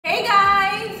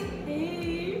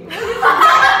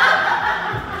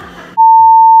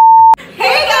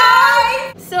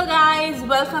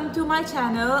my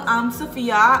channel. I'm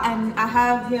Sophia and I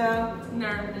have here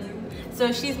Narmeen.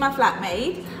 So she's my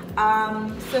flatmate.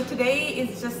 So today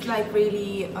is just like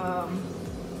really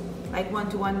like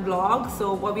one-to-one vlog.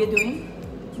 So what we're doing?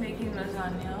 Making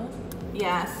lasagna.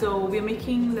 Yeah, so we're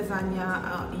making lasagna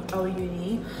at our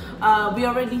uni. We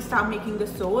already started making the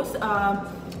sauce.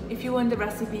 If you want the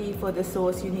recipe for the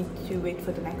sauce, you need to wait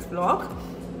for the next vlog.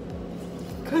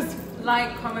 Cause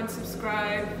Like, comment,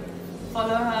 subscribe.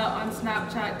 Follow her on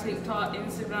Snapchat, TikTok,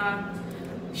 Instagram.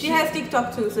 she has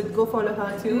TikTok too, so go follow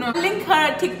her too. No. Link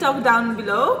her TikTok down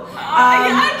below.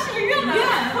 Actually,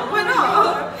 Yeah, why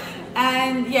not?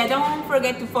 And yeah, don't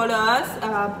forget to follow us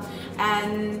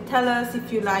and tell us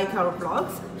if you like our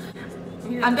vlogs.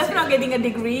 I'm definitely not getting a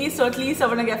degree, so at least I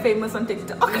want to get famous on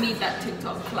TikTok. We need that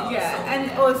TikTok clout. Yeah, so.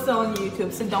 and also on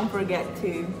YouTube, so don't forget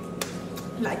to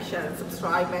like, share, and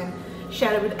subscribe, and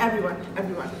share it with anyone,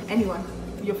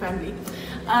 your family.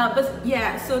 But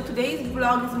yeah, so today's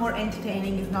vlog is more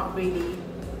entertaining. It's not really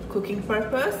cooking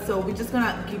purpose, so we're just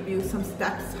gonna give you some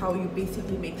steps how you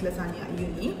basically make lasagna at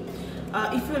uni.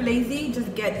 If you're lazy,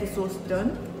 just get the sauce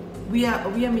done. We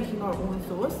are making our own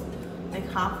sauce, like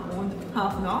half own,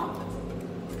 half not.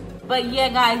 But yeah,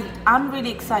 guys, I'm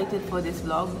really excited for this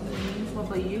vlog. What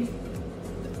about you?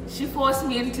 She forced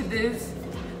me into this.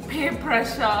 Peer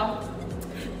pressure.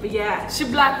 But yeah, She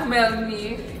blackmailed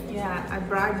me. yeah, I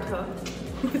bribed her.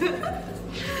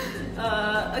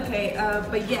 Okay,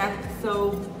 but yeah,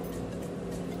 so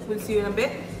we'll see you in a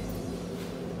bit.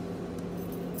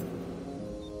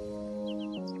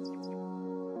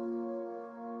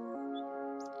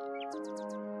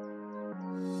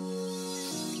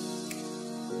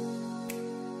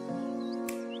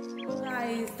 So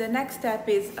guys, the next step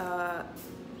is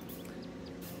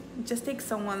just take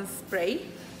someone's spray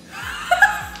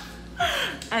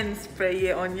and spray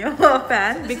it on your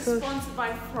pan. This is sponsored by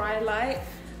Frylight.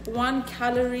 1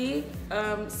 calorie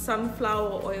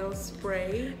sunflower oil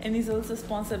spray. And he's also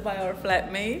sponsored by our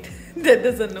flatmate that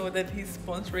doesn't know that he's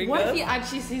sponsoring What us. if he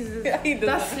actually sees this? Yeah, he doesn't.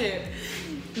 That's it.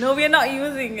 No, we're not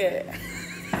using it.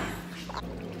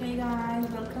 Hey guys,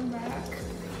 welcome back.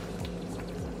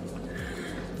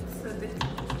 So the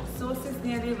sauce is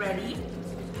nearly ready.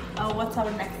 What's our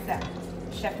next step,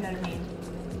 Chef Narmeen?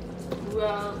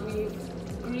 Well, we've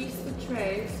greased the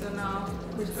tray, so now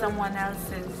With someone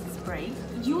else's spray.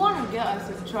 you want to get us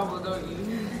in trouble, don't you?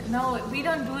 No, we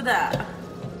don't do that.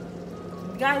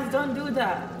 Guys, don't do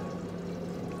that.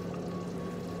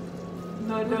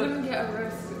 No, We're gonna get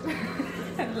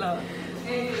arrested. No.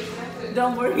 Hey,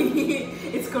 Don't worry,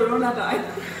 it's Corona time.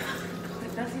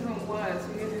 that's even worse.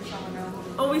 We're using someone else.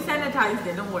 Oh, we sanitized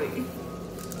it, don't worry.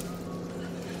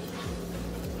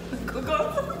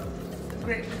 Go.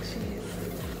 Great cheese,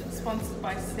 sponsored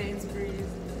by Sainsbury's.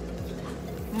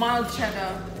 Mild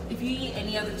cheddar. If you eat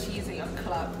any other cheese, you're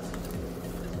clapped.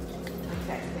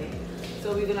 Exactly.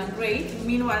 So we're gonna grate.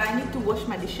 Meanwhile, I need to wash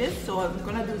my dishes, so I'm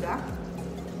gonna do that.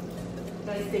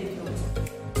 Guys, stay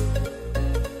tuned.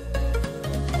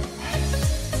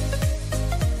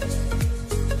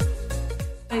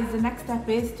 Guys, the next step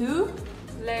is to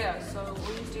Layer. So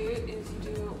what you do is you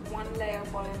do 1 layer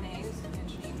bolognese.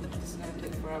 Literally, this is gonna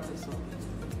take forever. So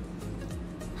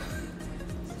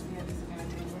yeah, this is gonna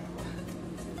take forever.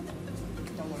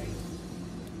 Don't worry.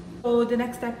 So the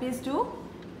next step is to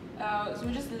So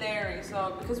we're just layering.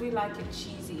 So because we like it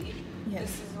cheesy, Yes.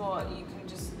 this is what you can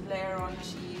just layer on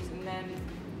cheese, and then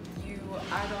you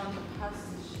add on the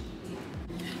pasta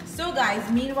cheese. So guys,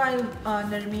 meanwhile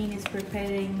Narmeen is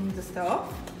preparing the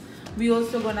stuff. We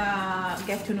also gonna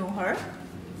get to know her,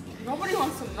 Nobody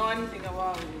wants to know anything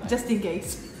about me. Like, just in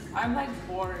case. I'm like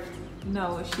boring.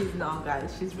 No, she's not,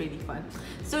 guys. She's really fun.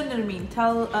 So Narmeen,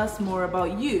 tell us more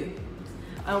about you.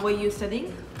 What are you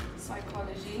studying?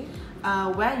 Psychology.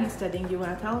 Where are you studying? You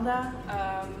wanna tell that?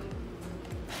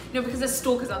 No, because there's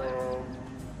stalkers out there.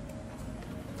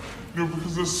 No,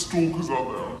 because there's stalkers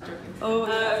out there. Oh,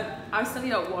 I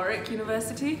study at Warwick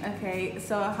University. okay.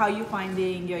 So how are you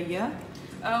finding your year?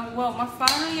 Well, my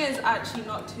final year is actually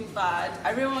not too bad.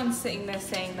 Everyone's sitting there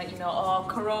saying that, you know, oh,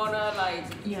 Corona, like,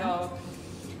 you Yeah. know,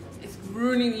 it's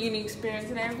ruining the uni experience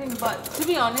and everything. But to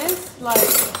be honest, like,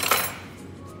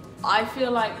 I feel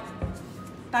like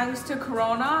thanks to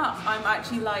Corona, I'm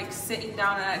actually like sitting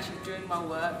down and actually doing my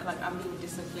work. Like, I'm being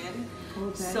disciplined.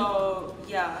 Okay. So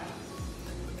yeah,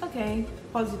 Okay.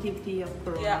 Positivity of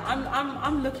Corona. yeah,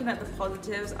 I'm looking at the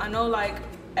positives. I know like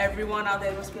everyone out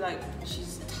there must be like,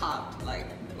 she's tapped, like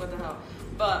what the hell.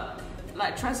 But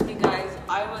like, trust me guys,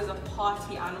 I was a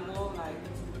party animal like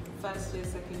 1st year,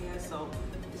 2nd year, so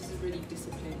this is really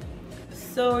disciplined.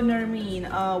 So Narmeen,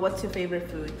 what's your favorite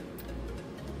food?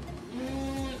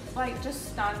 Like just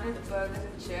standard burgers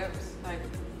and chips. Like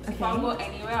if Okay. I go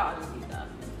anywhere, I'll just eat that.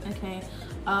 Okay.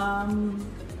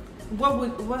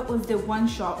 What was the one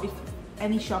shop, if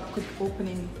any shop could open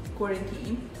in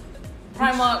quarantine?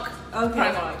 Primark.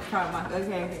 Okay. Primark.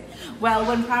 Okay. Well,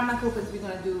 when Primark opens, we're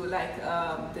gonna do like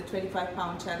the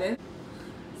 25-pound challenge.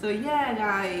 So yeah,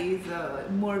 guys,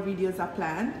 more videos are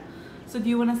planned. So do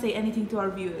you want to say anything to our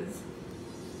viewers?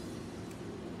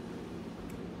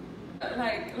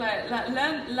 Like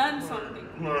learn something.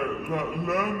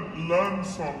 Learn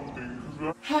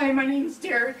something. Hi, my name is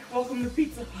Derek. Welcome to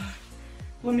Pizza Hut.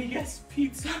 Let me guess,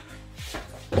 pizza.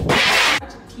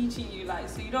 Actually teaching you, like,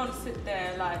 so you don't sit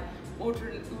there like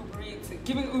ordering Uber Eats,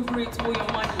 giving Uber Eats all your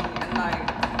money and like.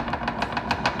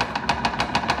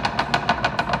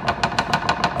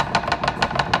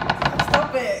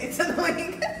 Stop it! It's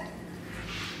annoying.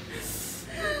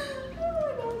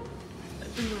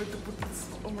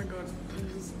 Oh my god.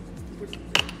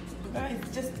 Guys,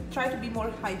 just try to be more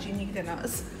hygienic than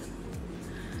us.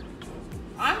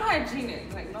 I'm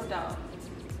hygienic, like no doubt.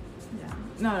 Yeah.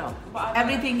 No. But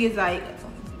Everything is like.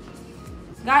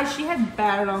 Guys, she had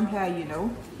bare long hair, you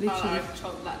know. Literally.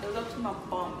 Like, those up to my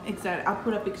bum. Exactly. I'll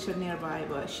put a picture nearby,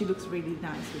 but she looks really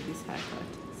nice with this haircut.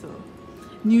 So,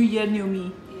 new year, new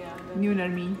me. Yeah. New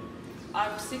Narmeen.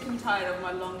 I'm sick and tired of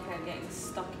my long hair getting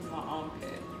stuck in my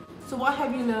armpit. So, what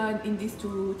have you learned in these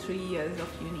 2-3 years of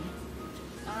uni?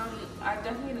 I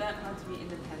definitely learned how to be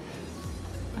independent.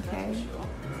 Okay. That's for sure.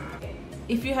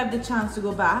 If you have the chance to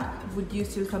go back, would you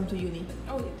still come to uni?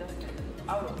 Oh yeah, definitely.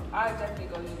 I definitely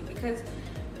go uni because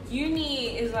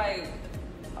uni is like,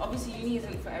 obviously uni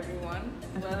isn't for everyone.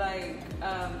 But like,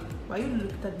 Why you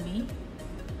looked at me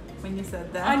when you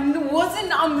said that? I'm looking What at you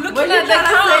the trying to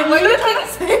count. say? What you trying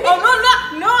to say?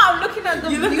 I'm looking at the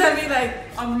You looked viewers. at me like,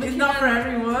 I'm it's looking not at, for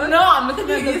everyone. No, I'm looking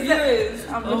at the You said- viewers.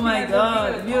 I'm Oh looking my at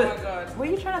god. the viewers. Oh my god. What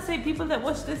are you trying to say? People that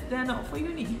watch this, they're not for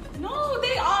uni. No,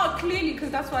 they are clearly, because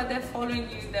that's why they're following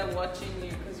you, they're watching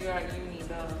you, because you're at uni,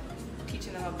 they're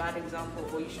teaching them a bad example,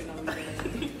 or you should not be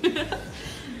doing it.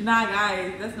 Nah,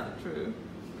 guys, that's not true.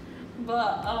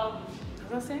 But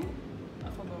what was I saying? I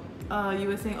forgot. You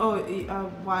were saying,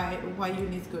 why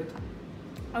uni is good.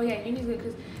 Oh yeah, uni is good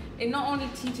because it not only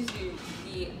teaches you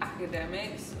the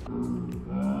academics.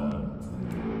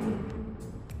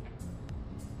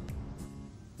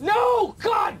 No!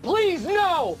 God, please,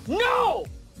 no! No!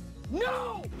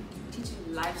 No! It teaches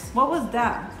you life skills. What was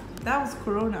that? That was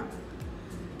Corona.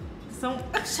 So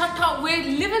Shut up, we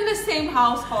live in the same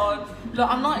household. Look,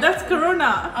 I'm not. that's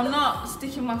Corona. I'm not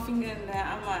sticking my finger in there,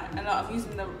 am I? And look, I'm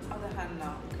using the other hand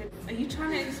now. Okay? Are you trying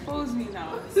to expose me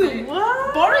now? See?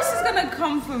 What? Boris is gonna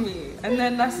come for me, and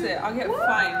then that's it. I'll get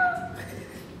fined.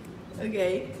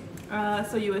 Okay.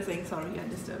 So you were saying, sorry, I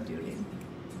disturbed you again.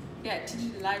 Yeah, it teaches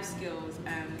you life skills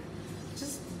and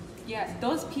just, yeah,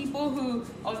 those people who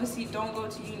obviously don't go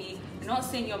to uni, I'm not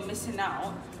saying you're missing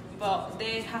out, but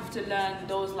they have to learn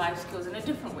those life skills in a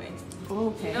different way.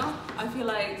 Okay. You know, I feel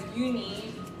like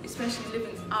uni, especially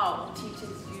living out,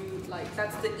 teaches you, like,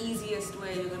 that's the easiest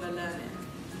way you're gonna learn it.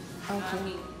 You know what I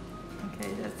mean? Okay,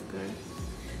 that's good.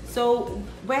 So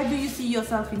where do you see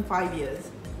yourself in 5 years?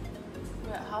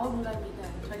 Wait, how old will I be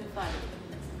then? 25.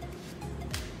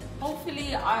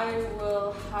 Hopefully I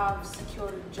will have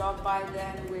secured a job by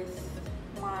then with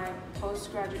my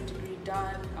postgraduate degree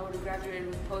done. I would have graduated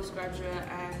with postgraduate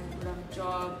and would have a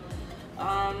job.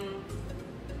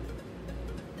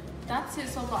 That's it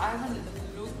so far. I haven't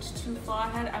looked too far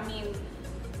ahead. I mean,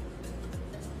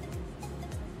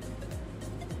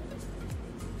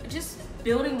 just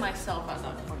building myself at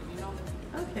that point, you know?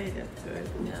 Okay, that's good.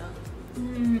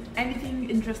 Yeah. Anything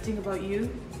interesting about you?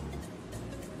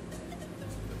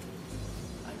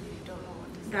 I really don't know what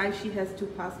to say. Guys, she has 2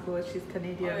 passports. She's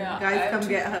Canadian. Oh, yeah, I Guys, have come 2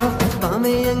 get her.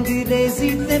 ਭਾਵੇਂ ਅੰਗਰੇਜ਼ੀ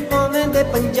ਤੇ ਭਾਵੇਂ ਦੇ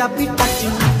Punjabi touch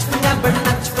ਨੱਚ ਪੰਜਾਬਣ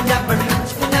ਨੱਚ ਪੰਜਾਬਣ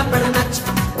ਨੱਚ ਪੰਜਾਬਣ ਨੱਚ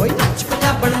ਓਏ ਨੱਚ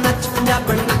ਪੰਜਾਬਣ ਨੱਚ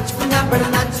ਪੰਜਾਬਣ ਨੱਚ ਪੰਜਾਬਣ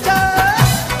ਨੱਚ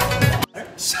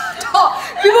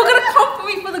People are gonna come for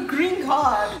me for the green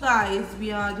card. Guys, we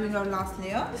are doing our last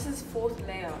layer. This is 4th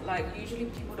layer. Like usually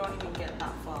people don't even get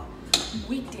that far.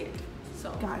 We did.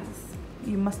 So Guys,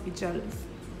 you must be jealous.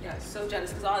 yeah, so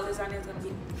jealous because our lasagna is gonna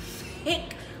be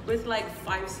thick with like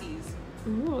 5 C's.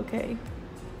 Ooh, okay.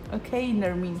 Okay,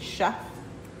 Narmeen, chef.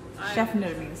 Chef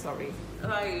Narmeen, sorry.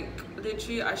 Like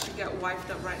literally, I should get wifed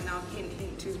up right now. Hint,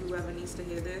 hint to whoever needs to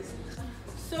hear this.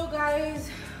 So guys,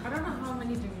 I don't know how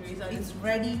many degrees are it's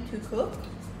ready to cook.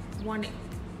 one.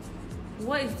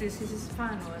 What is this? Is this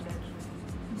fan or that?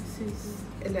 This is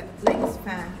like it's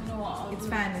fan. You know what? I'll It's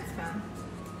do fan, it's fan.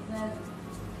 that.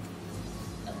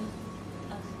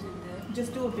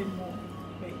 Just do a bit more.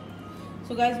 Wait.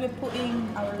 So guys, we're putting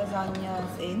our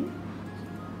lasagnas in.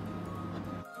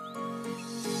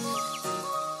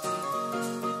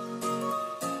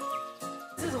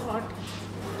 This is hot.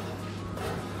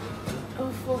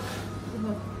 Oh fuck.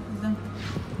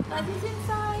 That is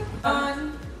inside.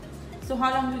 So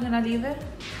how long are we gonna leave it?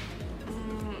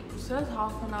 So it's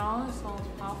half an hour, so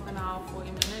half an hour,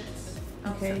 40 minutes.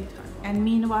 Okay. And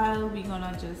meanwhile, we're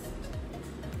gonna just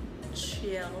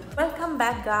Chill. welcome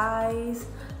back, guys.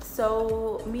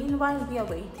 So meanwhile we are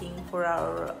waiting for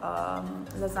our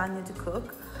lasagna to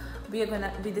cook. We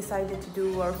decided to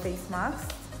do our face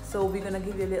mask. So we're gonna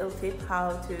give you a little tip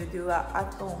how to do a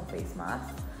at-home face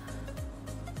mask.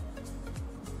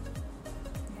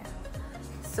 Yeah.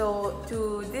 So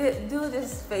to do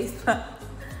this face mask,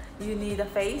 you need a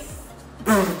face.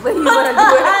 But you wanna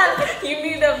do it? You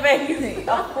need a face,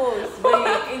 of course.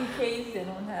 But in case you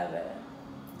don't have it.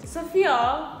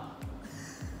 Sophia,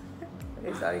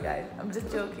 Okay, sorry guys. I'm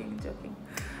just joking.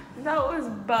 that was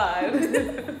bad.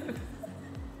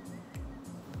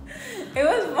 It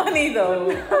was funny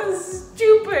though. That was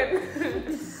stupid.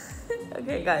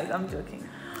 Okay guys, I'm joking.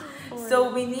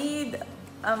 So we need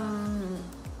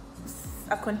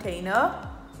a container.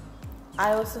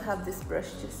 I also have this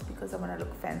brush just because I want to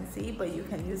look fancy, but you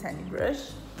can use any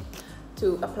brush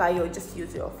to apply or just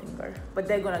use your finger. But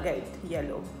they're gonna get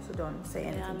yellow, so don't say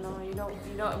anything. Yeah, no, you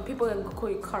don't. People can call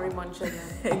you curry muncher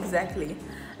then. Exactly.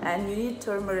 And you need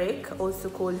turmeric, also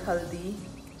called haldi.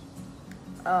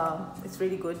 It's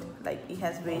really good. Like it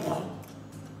has really.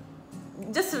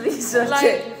 Just research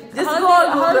it. Just go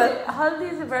on Google. Haldi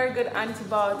is a very good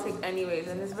antibiotic, anyways,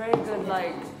 and it's very good.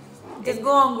 Like, Just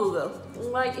go on Google.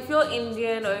 like if you're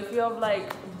Indian or if you have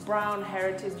like brown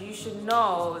heritage, you should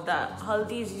know that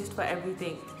haldi is used for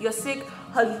everything. You're sick,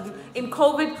 haldi doodh. In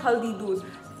COVID, haldi doodh.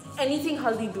 Anything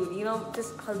haldi doodh. You know,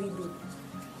 just haldi doodh.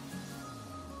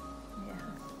 Yeah.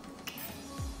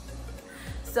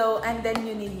 So, and then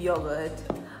you need yogurt.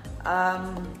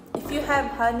 If you have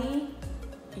honey,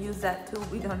 use that too.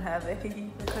 We don't have it.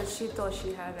 Because she thought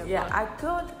she had it. Yeah, but I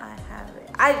thought I have it.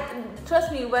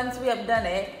 Trust me, once we have done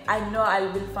it, I know I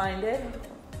will find it.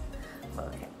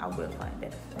 Okay, I will find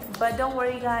it. But don't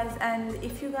worry guys, and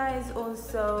if you guys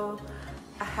also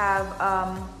have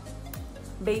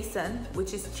besan,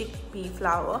 which is chickpea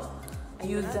flour,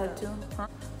 use that too. Huh?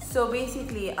 So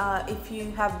basically, if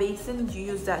you have besan, you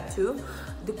use that too.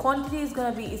 The quantity is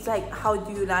gonna be, it's like how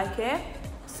do you like it.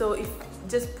 So if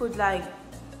just put like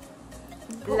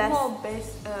put less,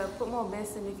 more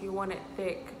besan if you want it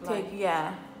thick. thick,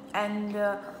 yeah. And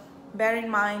bear in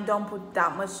mind, don't put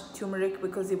that much turmeric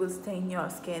because it will stain your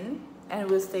skin and it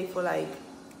will stay for like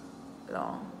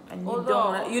long. And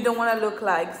you don't want to look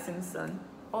like Simpson.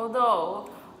 Although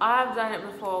I have done it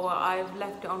before where I've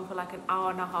left it on for like an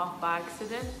hour and a half by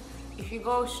accident. If you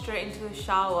go straight into the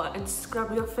shower and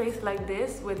scrub your face like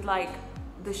this with like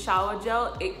the shower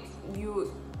gel, it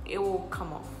will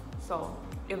come off. So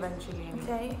eventually, anyway.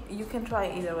 Okay, you can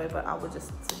try either way, but I would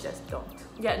just suggest don't.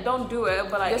 Yeah, don't do it.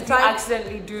 But like, Just if you try-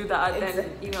 accidentally do that,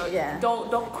 then you know, Yeah.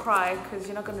 don't cry because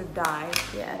you're not gonna die.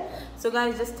 Yeah. So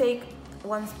guys, just take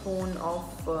 1 spoon of.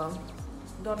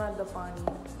 Don't add the pani.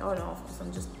 Oh no, of course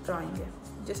I'm just trying it.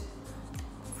 Just.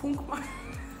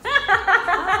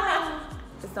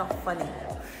 It's not funny.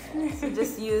 So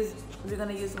just use. We're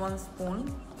gonna use 1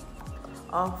 spoon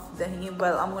of dahi.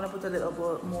 Well, I'm gonna put a little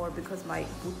bit more because my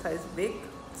butta is big.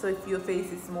 So if your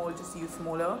face is small, just use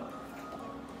smaller.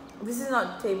 This is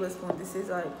not tablespoon. This is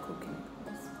like cooking.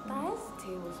 That is a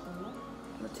tablespoon.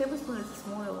 The tablespoon is the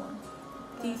smaller one.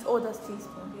 That's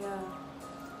teaspoon. Yeah.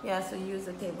 Yeah, so use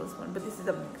a tablespoon. But this is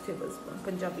a big tablespoon,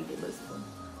 Punjabi tablespoon.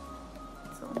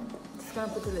 So just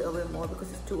gonna put a little bit more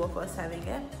because it's 2 of us having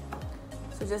it.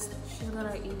 So just. She's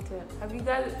gonna eat it. Have you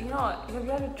guys, have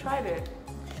you ever tried it?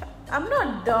 I'm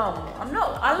not dumb. I'm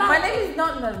not. My name is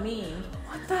not Narmeen.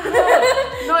 What the hell?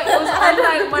 No, it was on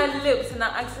like my lips and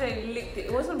I accidentally licked it.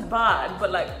 It wasn't bad, but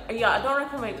like, yeah, I don't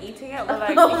recommend eating it. But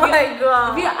like, Oh my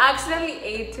god. if you accidentally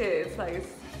ate it, it's like,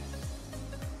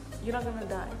 you're not gonna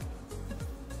die.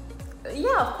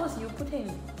 Yeah, of course you put in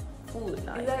food. Is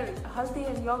Like. that haldi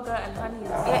and yogurt and honey?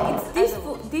 Yeah, it's this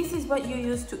food. This is what you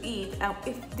used to eat. And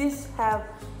if this have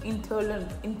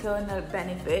internal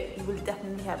benefit, you will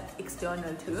definitely have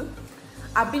external too.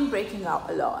 I've been breaking out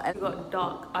a lot. You got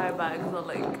dark eye bags or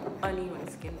like uneven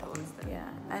skin tones. Then.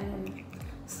 Yeah, and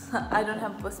I don't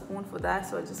have a spoon for that,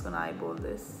 so I'm just gonna eyeball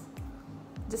this.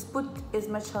 Just put as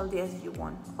much haldi as you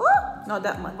want. Not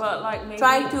that much. But like maybe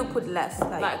try to put less,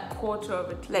 like quarter of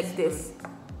a teaspoon. like this.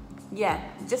 Yeah,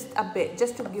 just a bit,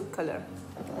 just to give color.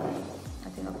 I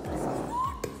think I'll put this.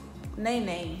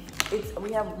 Nay.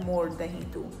 We have more dahi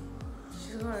too.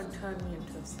 She's gonna turn me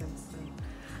into a Simpson.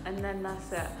 And then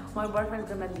that's it. My boyfriend's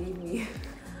gonna leave me.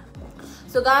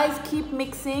 So guys, keep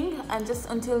mixing and just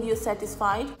until you're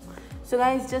satisfied. So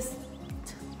guys, just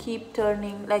keep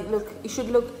turning. Like, look, it should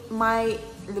look, my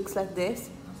looks like this.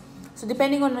 So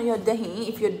depending on your dahi,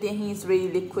 if your dahi is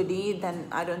really liquidy, then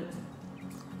I don't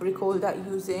recall that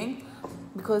using,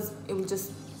 because it will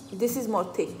just, this is more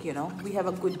thick, you know. We have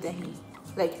a good dahi.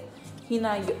 Like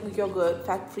Hina yogurt,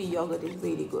 fat-free yogurt is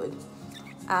really good.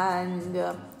 And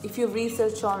if you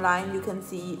research online, you can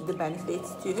see the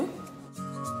benefits too.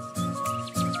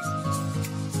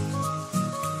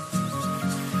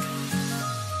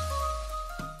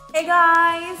 Hey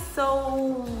guys,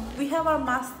 so we have our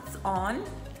masks on.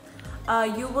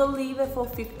 You will leave it for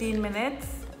 15 minutes,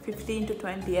 15 to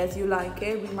 20 as you like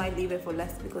it. We might leave it for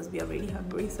less because we are really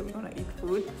hungry, so we're gonna eat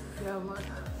food. Yeah,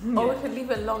 man. Or we could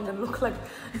leave it long and look like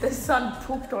the sun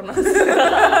pooped on us.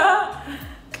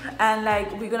 And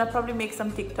like, we're gonna probably make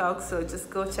some TikToks, so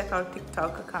just go check our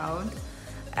TikTok account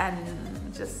and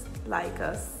just like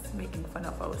us making fun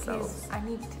of ourselves.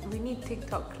 Please, we need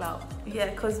TikTok clout.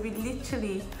 Yeah, because we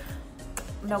literally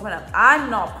I'm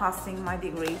not passing my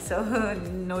degree, so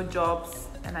no jobs,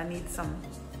 and I need some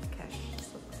cash.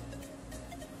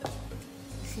 So.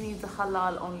 She needs a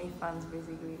halal OnlyFans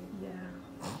basically. Yeah.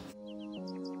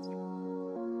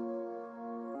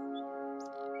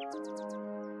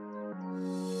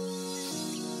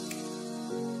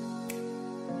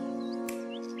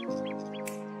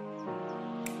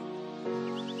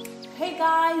 Hey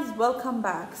guys, welcome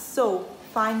back. So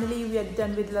finally we are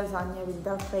done with lasagna with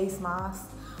the face mask.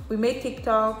 We made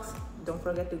TikToks, don't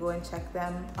forget to go and check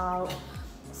them out.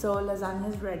 So lasagna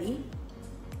is ready.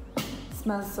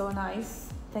 Smells so nice.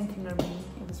 Thank you, Narmeen,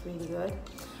 it was really good.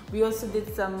 We also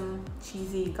did some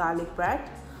cheesy garlic bread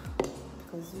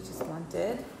because we just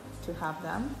wanted to have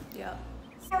them. Yeah.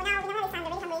 So now we know how they sound,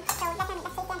 they're really hungry. So let's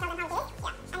taste and tell them how it is.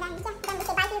 Yeah. And then we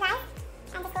say bye to you guys.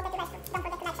 And just hope that you guys don't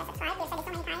forget to like, share, subscribe. We've said it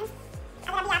so many times.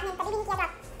 अगर अभी आपने कभी भी नहीं किया तो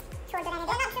आप छोड़ दो रहने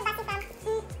दो. Not sure Bassi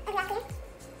from exactly.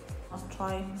 I'll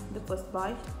try the first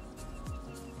bite.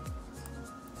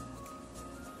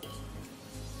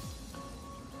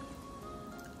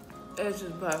 It's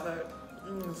just better.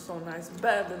 It's so nice.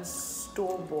 Better than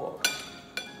store-bought.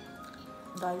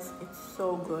 Guys, it's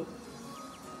so good.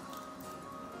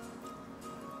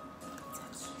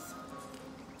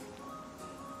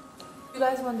 If you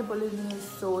guys want the bolognese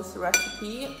sauce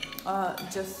recipe,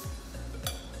 just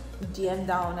DM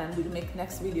down and we'll make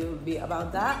next video will be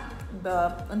about that.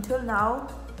 But until now,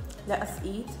 let us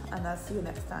eat and I'll see you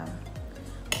next time.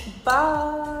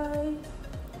 Bye.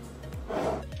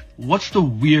 What's the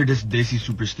weirdest Desi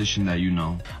superstition that you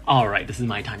know? Alright, this is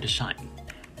my time to shine.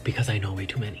 Because I know way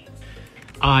too many.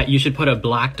 You should put a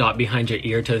black dot behind your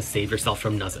ear to save yourself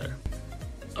from nazar.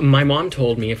 My mom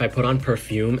told me if I put on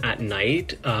perfume at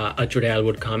night, a chudail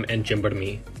would come and jimber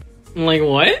me. Like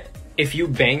what? If you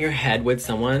bang your head with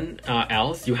someone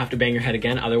else, you have to bang your head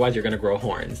again, otherwise you're gonna grow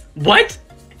horns. What?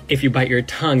 If you bite your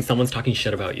tongue, someone's talking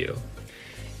shit about you.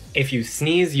 If you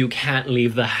sneeze, you can't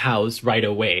leave the house right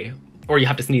away. Or you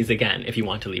have to sneeze again if you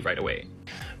want to leave right away.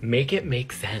 Make it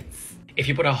make sense. If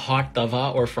you put a hot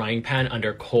tawa or frying pan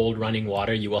under cold running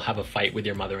water, you will have a fight with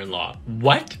your mother-in-law.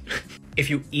 What? If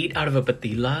you eat out of a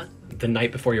patila the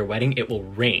night before your wedding, it will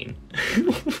rain.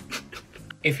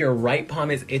 If your right palm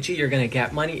is itchy, you're gonna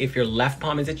get money. If your left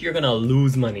palm is itchy, you're gonna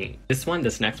lose money. This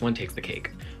next one takes the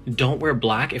cake. Don't wear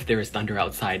black if there is thunder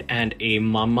outside, and a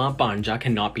mama banja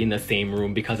cannot be in the same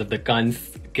room because of the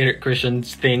guns Christian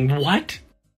thing. What?